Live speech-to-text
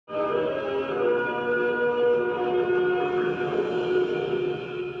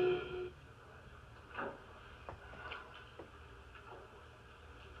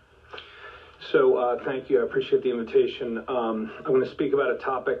Thank you. I appreciate the invitation. I'm going to speak about a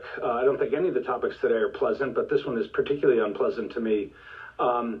topic. I don't think any of the topics today are pleasant, but this one is particularly unpleasant to me.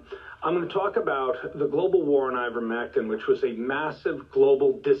 I'm going to talk about the global war on ivermectin, which was a massive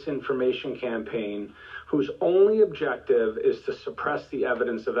global disinformation campaign whose only objective is to suppress the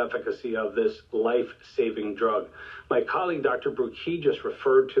evidence of efficacy of this life-saving drug. My colleague, Dr. Brucki, just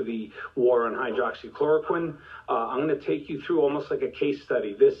referred to the war on hydroxychloroquine. I'm going to take you through almost like a case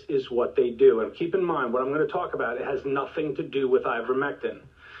study. This is what they do. And keep in mind, what I'm going to talk about, it has nothing to do with ivermectin.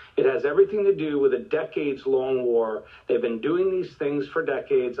 It has everything to do with a decades-long war. They've been doing these things for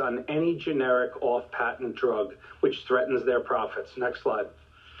decades on any generic off-patent drug, which threatens their profits. Next slide.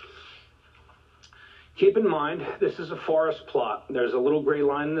 Keep in mind, this is a forest plot. There's a little gray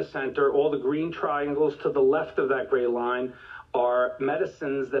line in the center. All the green triangles to the left of that gray line are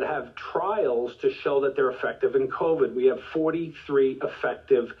medicines that have trials to show that they're effective in COVID. We have 43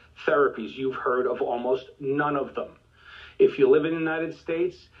 effective therapies. You've heard of almost none of them. If you live in the United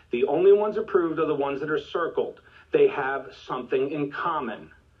States, the only ones approved are the ones that are circled. They have something in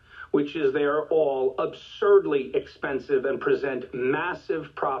common, which is they are all absurdly expensive and present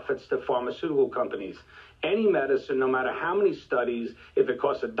massive profits to pharmaceutical companies. Any medicine, no matter how many studies, if it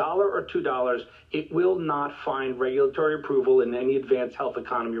costs $1 or $2, it will not find regulatory approval in any advanced health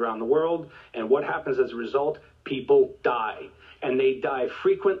economy around the world. And what happens as a result? People die. And they die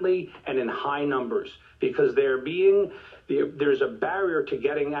frequently and in high numbers because there's a barrier to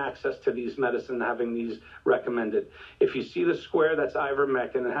getting access to these medicines, having these recommended. If you see the square, that's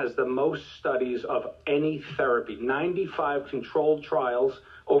ivermectin. It has the most studies of any therapy. 95 controlled trials,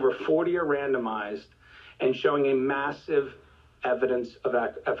 over 40 are randomized, and showing a massive evidence of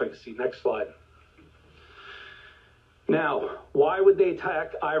efficacy. Next slide. Now, why would they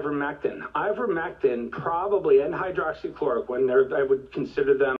attack ivermectin? Ivermectin probably, and hydroxychloroquine, I would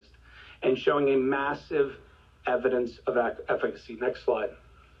consider them, and showing a massive evidence of efficacy. Next slide.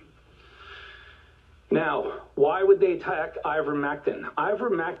 Now, why would they attack ivermectin?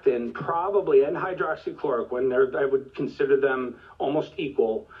 Ivermectin probably, and hydroxychloroquine, I would consider them almost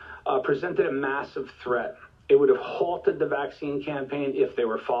equal, presented a massive threat. It would have halted the vaccine campaign if they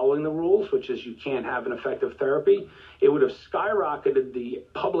were following the rules, which is you can't have an effective therapy. It would have skyrocketed the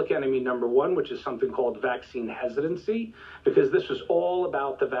public enemy number one, which is something called vaccine hesitancy, because this was all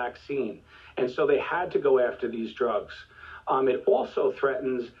about the vaccine. And so they had to go after these drugs. It also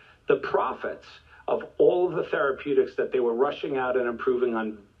threatens the profits of all of the therapeutics that they were rushing out and improving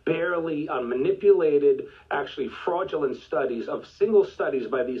on manipulated, actually fraudulent studies of single studies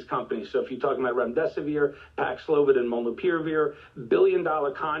by these companies. So if you're talking about remdesivir, Paxlovid, and molnupiravir,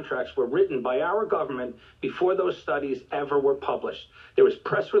 billion-dollar contracts were written by our government before those studies ever were published. There was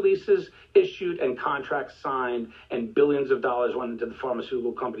press releases issued and contracts signed, and billions of dollars went into the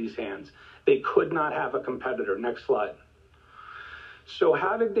pharmaceutical companies' hands. They could not have a competitor. Next slide. So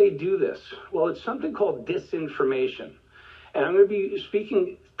how did they do this? Well, it's something called disinformation. And I'm going to be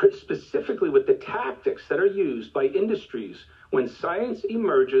speaking specifically with the tactics that are used by industries when science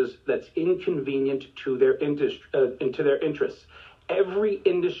emerges that's inconvenient to their into their interests. Every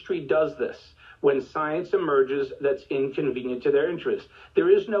industry does this when science emerges that's inconvenient to their interests.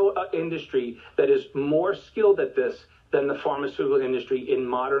 There is no industry that is more skilled at this than the pharmaceutical industry in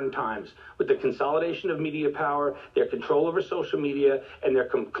modern times, with the consolidation of media power, their control over social media, and their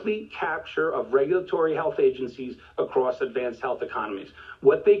complete capture of regulatory health agencies across advanced health economies.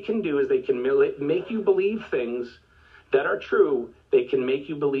 What they can do is they can make you believe things that are true. They can make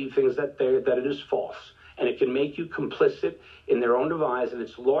you believe things that it is false. And it can make you complicit in their own device, and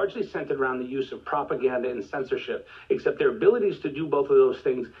it's largely centered around the use of propaganda and censorship, except their abilities to do both of those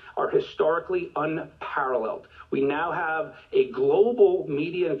things are historically unparalleled. We now have a global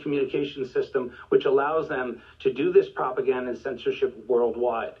media and communication system which allows them to do this propaganda and censorship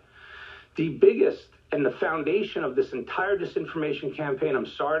worldwide. The biggest and the foundation of this entire disinformation campaign, I'm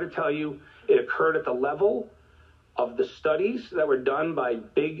sorry to tell you, it occurred at the level of the studies that were done by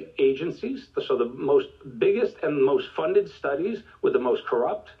big agencies. So the biggest and most funded studies were the most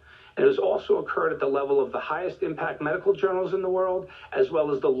corrupt. And it has also occurred at the level of the highest impact medical journals in the world, as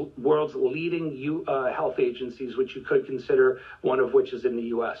well as the world's leading health agencies, which you could consider one of which is in the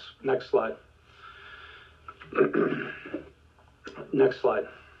U.S. Next slide. Next slide.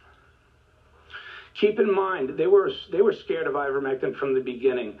 Keep in mind, they were scared of ivermectin from the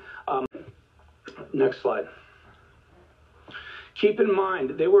beginning. Next slide. Keep in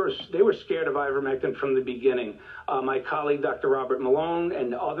mind, they were scared of ivermectin from the beginning. My colleague, Dr. Robert Malone,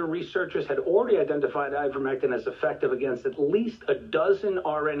 and other researchers had already identified ivermectin as effective against at least a dozen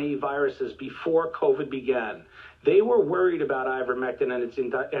RNA viruses before COVID began. They were worried about ivermectin and its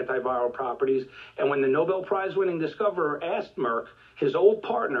antiviral properties. And when the Nobel Prize-winning discoverer asked Merck, his old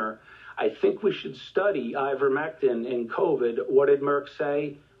partner, I think we should study ivermectin in COVID, what did Merck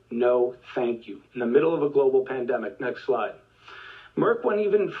say? No, thank you. In the middle of a global pandemic. Next slide. Merck went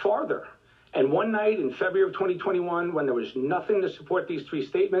even farther. And one night in February of 2021, when there was nothing to support these three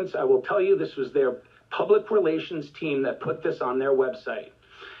statements, I will tell you this was their public relations team that put this on their website.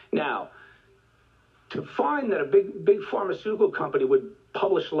 Now, to find that a big pharmaceutical company would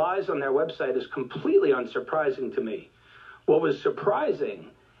publish lies on their website is completely unsurprising to me. What was surprising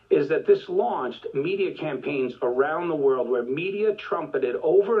is that this launched media campaigns around the world where media trumpeted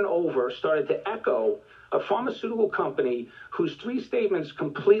over and over, started to echo a pharmaceutical company whose three statements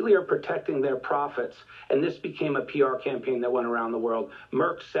completely are protecting their profits. And this became a PR campaign that went around the world.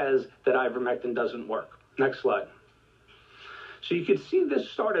 Merck says that ivermectin doesn't work. Next slide. So you could see this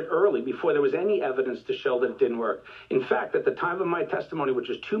started early before there was any evidence to show that it didn't work. In fact, at the time of my testimony, which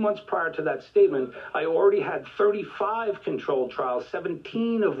was 2 months prior to that statement, I already had 35 controlled trials,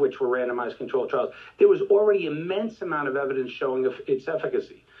 17 of which were randomized controlled trials. There was already immense amount of evidence showing of its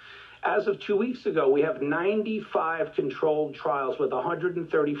efficacy. As of 2 weeks ago, we have 95 controlled trials with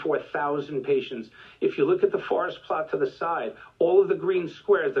 134,000 patients. If you look at the forest plot to the side, all of the green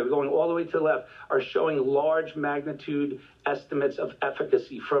squares that are going all the way to the left are showing large magnitude estimates of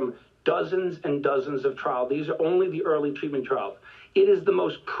efficacy from dozens and dozens of trials. These are only the early treatment trials. It is the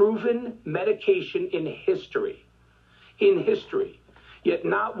most proven medication in history. In history. Yet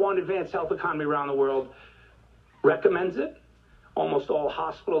not one advanced health economy around the world recommends it. Almost all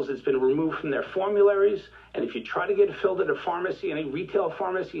hospitals, it's been removed from their formularies. And if you try to get it filled at a pharmacy, any retail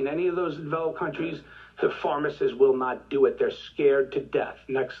pharmacy in any of those developed countries, the pharmacists will not do it. They're scared to death.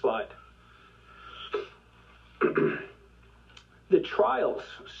 Next slide. The trials.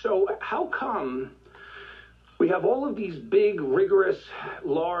 So how come we have all of these big, rigorous,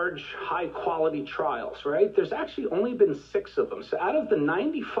 large, high-quality trials, right? There's actually only been 6 of them. So out of the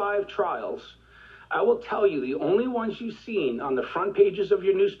 95 trials, I will tell you, the only ones you've seen on the front pages of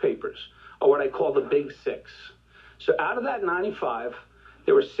your newspapers are what I call the big 6. So out of that 95,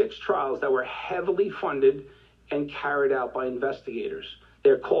 there were 6 trials that were heavily funded and carried out by investigators.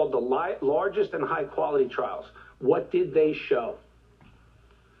 They're called the largest and high-quality trials. What did they show?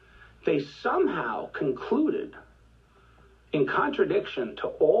 They somehow concluded, in contradiction to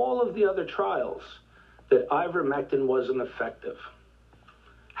all of the other trials, that ivermectin wasn't effective.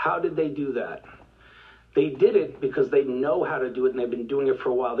 How did they do that? They did it because they know how to do it, and they've been doing it for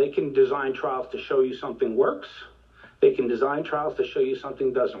a while. They can design trials to show you something works. They can design trials to show you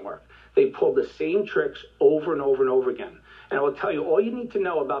something doesn't work. They pull the same tricks over and over and over again. And I will tell you, all you need to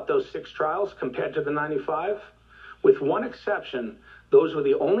know about those 6 trials compared to the 95, with one exception, those were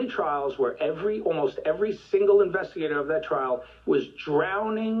the only trials where almost every single investigator of that trial was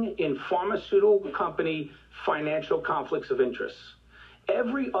drowning in pharmaceutical company financial conflicts of interest.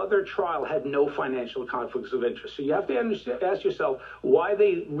 Every other trial had no financial conflicts of interest. So you have to ask yourself why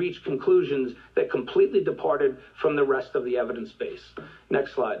they reached conclusions that completely departed from the rest of the evidence base.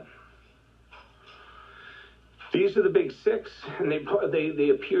 Next slide. These are the big 6, and they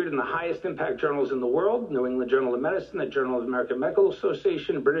appeared in the highest impact journals in the world: New England Journal of Medicine, the Journal of the American Medical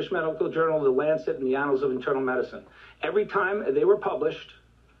Association, British Medical Journal, The Lancet, and the Annals of Internal Medicine. Every time they were published,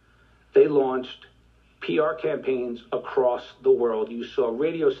 they launched PR campaigns across the world. You saw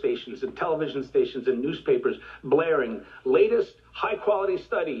radio stations and television stations and newspapers blaring, latest high-quality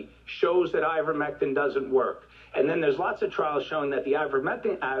study shows that ivermectin doesn't work. And then there's lots of trials showing that the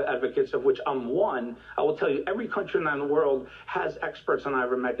ivermectin advocates, of which I'm one, I will tell you, every country around the world has experts on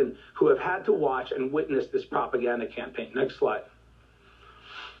ivermectin who have had to watch and witness this propaganda campaign. Next slide.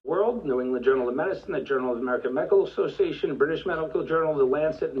 World, New England Journal of Medicine, the Journal of the American Medical Association, British Medical Journal, The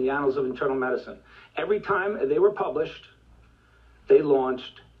Lancet, and the Annals of Internal Medicine. Every time they were published, they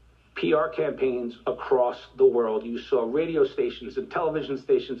launched PR campaigns across the world. You saw radio stations and television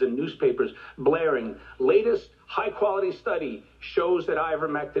stations and newspapers blaring, latest high-quality study shows that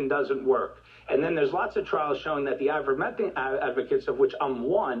ivermectin doesn't work. And then there's lots of trials showing that the ivermectin advocates, of which I'm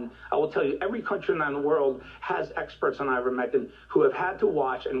one, I will tell you, every country around the world has experts on ivermectin who have had to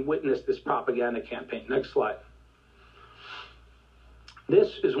watch and witness this propaganda campaign. Next slide.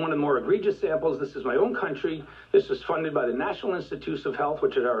 This is one of the more egregious samples. This is my own country. This was funded by the National Institutes of Health,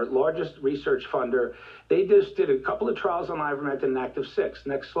 which is our largest research funder. They just did a couple of trials on ivermectin in Active 6.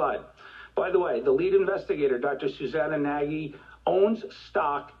 Next slide. By the way, the lead investigator, Dr. Susanna Nagy, owns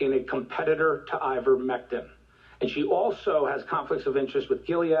stock in a competitor to ivermectin. And she also has conflicts of interest with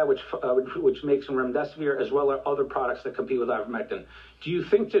Gilead, which makes remdesivir, as well as other products that compete with ivermectin. Do you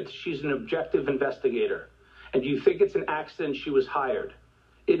think that she's an objective investigator? And do you think it's an accident she was hired?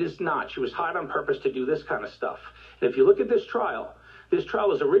 It is not. She was hired on purpose to do this kind of stuff. And if you look at this trial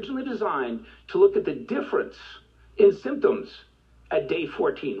was originally designed to look at the difference in symptoms at day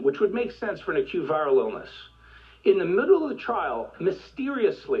 14, which would make sense for an acute viral illness. In the middle of the trial,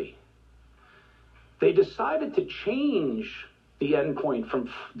 mysteriously, they decided to change the endpoint from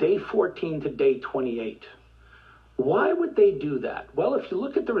day 14 to day 28. Why would they do that? Well, if you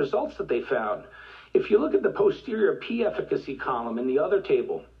look at the results that they found, if you look at the posterior P efficacy column in the other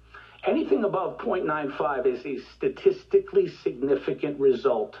table, anything above 0.95 is a statistically significant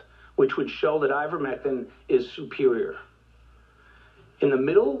result, which would show that ivermectin is superior. In the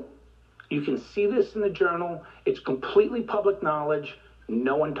middle, you can see this in the journal. It's completely public knowledge.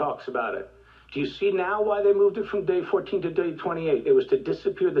 No one talks about it. Do you see now why they moved it from day 14 to day 28? It was to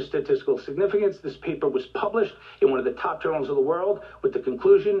disappear the statistical significance. This paper was published in one of the top journals of the world with the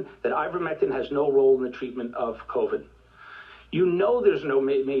conclusion that ivermectin has no role in the treatment of COVID. You know there's no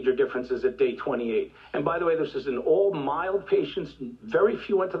major differences at day 28. And by the way, this is in all mild patients. Very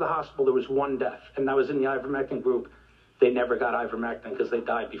few went to the hospital. There was one death, and that was in the ivermectin group. They never got ivermectin because they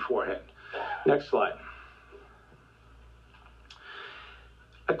died beforehand. Next slide.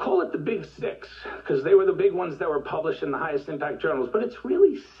 I call it the big six because they were the big ones that were published in the highest impact journals, but it's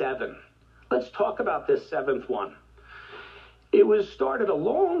really seven. Let's talk about this seventh one. It was started a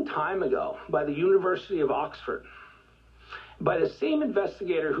long time ago by the University of Oxford, by the same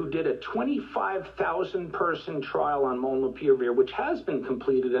investigator who did a 25,000 person trial on molnupiravir, which has been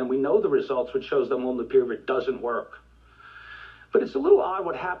completed, and we know the results, which shows that molnupiravir doesn't work. But it's a little odd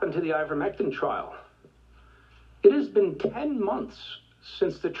what happened to the ivermectin trial. It has been 10 months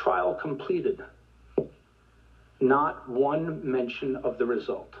since the trial completed. Not one mention of the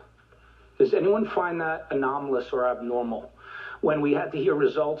result. Does anyone find that anomalous or abnormal? When we had to hear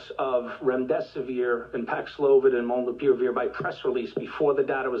results of remdesivir and Paxlovid and molnupiravir by press release before the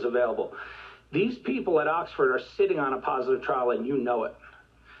data was available. These people at Oxford are sitting on a positive trial, and you know it.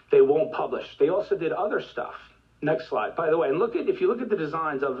 They won't publish. They also did other stuff. Next slide. By the way, and if you look at the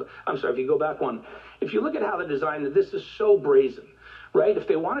designs of, if you go back one, if you look at how they designed it, this is so brazen, right? If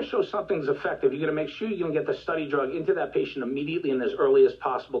they want to show something's effective, you're going to make sure you're going to get the study drug into that patient immediately and as early as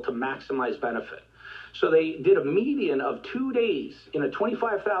possible to maximize benefit. So they did a median of 2 days in a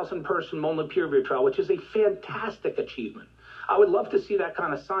 25,000 person molnupiravir trial, which is a fantastic achievement. I would love to see that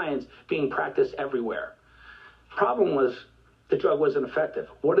kind of science being practiced everywhere. Problem was, the drug wasn't effective.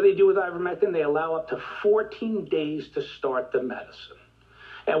 What do they do with ivermectin? They allow up to 14 days to start the medicine.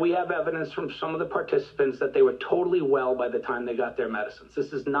 And we have evidence from some of the participants that they were totally well by the time they got their medicines.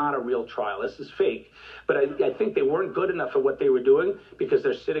 This is not a real trial. This is fake. But I think they weren't good enough at what they were doing because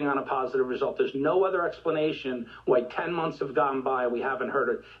they're sitting on a positive result. There's no other explanation why 10 months have gone by and we haven't heard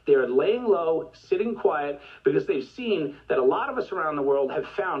it. They're laying low, sitting quiet, because they've seen that a lot of us around the world have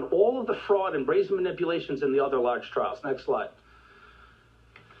found all of the fraud and brazen manipulations in the other large trials. Next slide.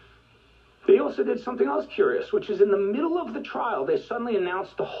 They also did something else curious, which is in the middle of the trial, they suddenly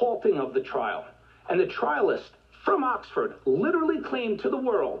announced the halting of the trial. And the trialist from Oxford literally claimed to the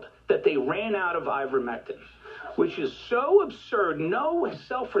world that they ran out of ivermectin, which is so absurd. No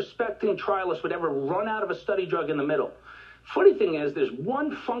self-respecting trialist would ever run out of a study drug in the middle. Funny thing is, there's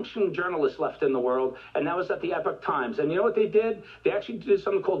one functioning journalist left in the world, and that was at the Epoch Times. And you know what they did? They actually did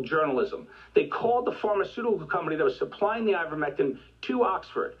something called journalism. They called the pharmaceutical company that was supplying the ivermectin to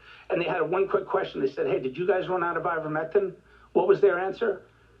Oxford, and they had one quick question. They said, hey, did you guys run out of ivermectin? What was their answer?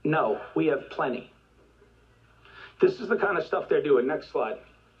 No, we have plenty. This is the kind of stuff they're doing. Next slide.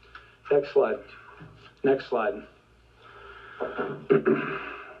 Next slide. Next slide.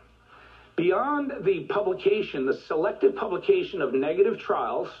 Beyond the publication, the selective publication of negative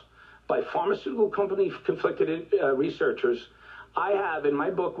trials by pharmaceutical company conflicted researchers, I have in my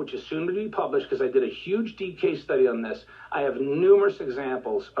book, which is soon to be published because I did a huge deep case study on this, I have numerous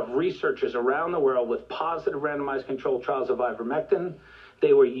examples of researchers around the world with positive randomized controlled trials of ivermectin.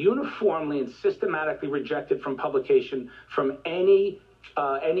 They were uniformly and systematically rejected from publication from any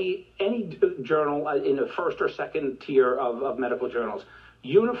journal in the first or second tier of medical journals.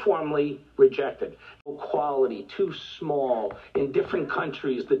 Uniformly rejected. Quality, too small, in different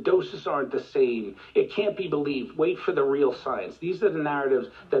countries, the doses aren't the same, it can't be believed, wait for the real science. These are the narratives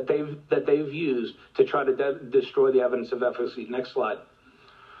that they've used to try to destroy the evidence of efficacy. Next slide.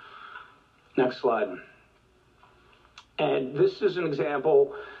 Next slide. And this is an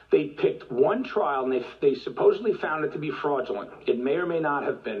example. They picked one trial, and they supposedly found it to be fraudulent. It may or may not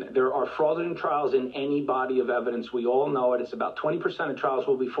have been. There are fraudulent trials in any body of evidence. We all know it. It's about 20% of trials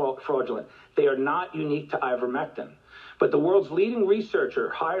will be fraudulent. They are not unique to ivermectin. But the world's leading researcher,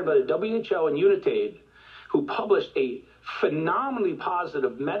 hired by the WHO and Unitaid, who published a phenomenally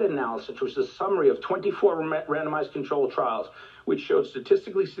positive meta-analysis, which was a summary of 24 randomized controlled trials, which showed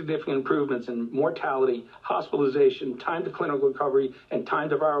statistically significant improvements in mortality, hospitalization, time to clinical recovery, and time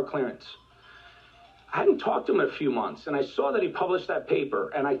to viral clearance. I hadn't talked to him in a few months, and I saw that he published that paper,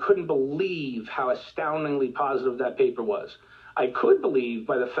 and I couldn't believe how astoundingly positive that paper was. I could believe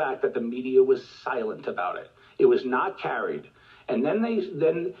by the fact that the media was silent about it. It was not carried. And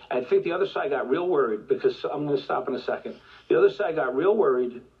then I think the other side got real worried, because I'm going to stop in a second. The other side got real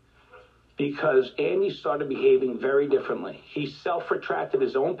worried because Andy started behaving very differently. He self-retracted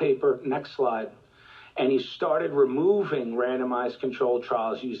his own paper, next slide, and he started removing randomized controlled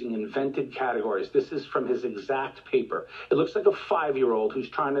trials using invented categories. This is from his exact paper. It looks like a 5-year-old who's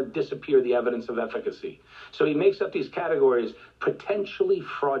trying to disappear the evidence of efficacy. So he makes up these categories, potentially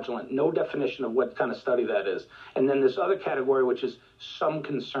fraudulent, no definition of what kind of study that is. And then this other category, which is some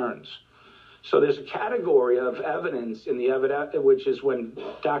concerns. So there's a category of evidence in the evidence, which is when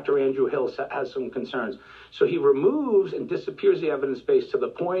Dr. Andrew Hill has some concerns. So he removes and disappears the evidence base to the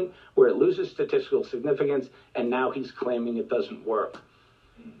point where it loses statistical significance, and now he's claiming it doesn't work.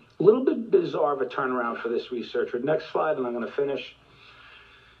 A little bit bizarre of a turnaround for this researcher. Next slide, and I'm going to finish.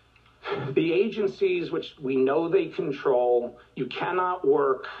 The agencies, which we know they control, you cannot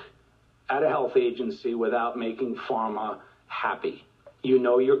work at a health agency without making pharma happy. You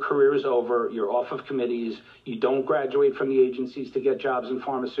know your career is over, you're off of committees, you don't graduate from the agencies to get jobs in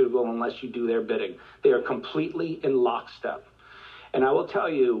pharmaceutical unless you do their bidding. They are completely in lockstep. And I will tell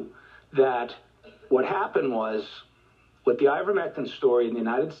you that what happened was, with the ivermectin story in the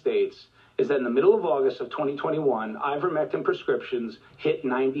United States, is that in the middle of August of 2021, ivermectin prescriptions hit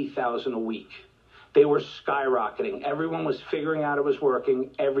 90,000 a week. They were skyrocketing. Everyone was figuring out it was working.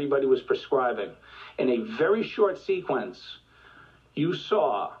 Everybody was prescribing. In a very short sequence, you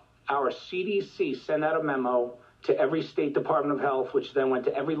saw our CDC send out a memo to every state Department of Health, which then went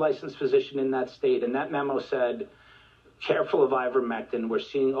to every licensed physician in that state. And that memo said, careful of ivermectin, we're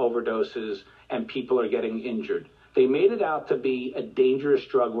seeing overdoses and people are getting injured. They made it out to be a dangerous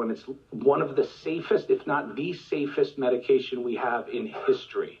drug when it's one of the safest, if not the safest medication we have in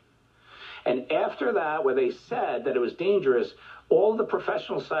history. And after that, where they said that it was dangerous, all the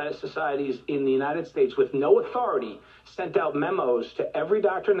professional societies in the United States with no authority sent out memos to every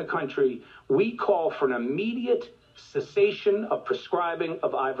doctor in the country. We call for an immediate cessation of prescribing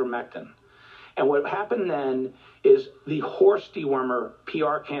of ivermectin. And what happened then is the horse dewormer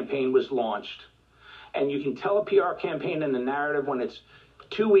PR campaign was launched. And you can tell a PR campaign in the narrative when it's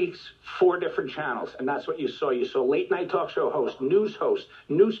 2 weeks, 4 different channels. And that's what you saw. You saw late night talk show hosts,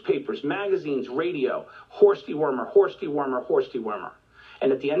 newspapers, magazines, radio, horse dewormer, horse dewormer, horse dewormer.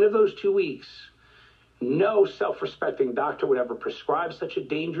 And at the end of those 2 weeks, no self-respecting doctor would ever prescribe such a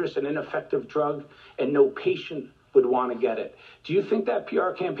dangerous and ineffective drug, and no patient would want to get it. Do you think that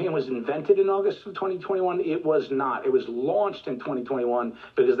PR campaign was invented in August of 2021? It was not. It was launched in 2021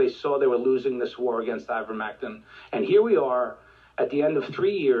 because they saw they were losing this war against ivermectin. And here we are at the end of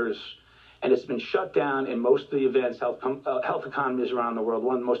 3 years, and it's been shut down in most of the advanced health economies around the world.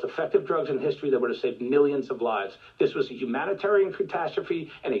 One of the most effective drugs in history that would have saved millions of lives. This was a humanitarian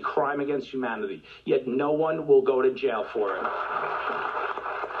catastrophe and a crime against humanity. Yet no one will go to jail for it.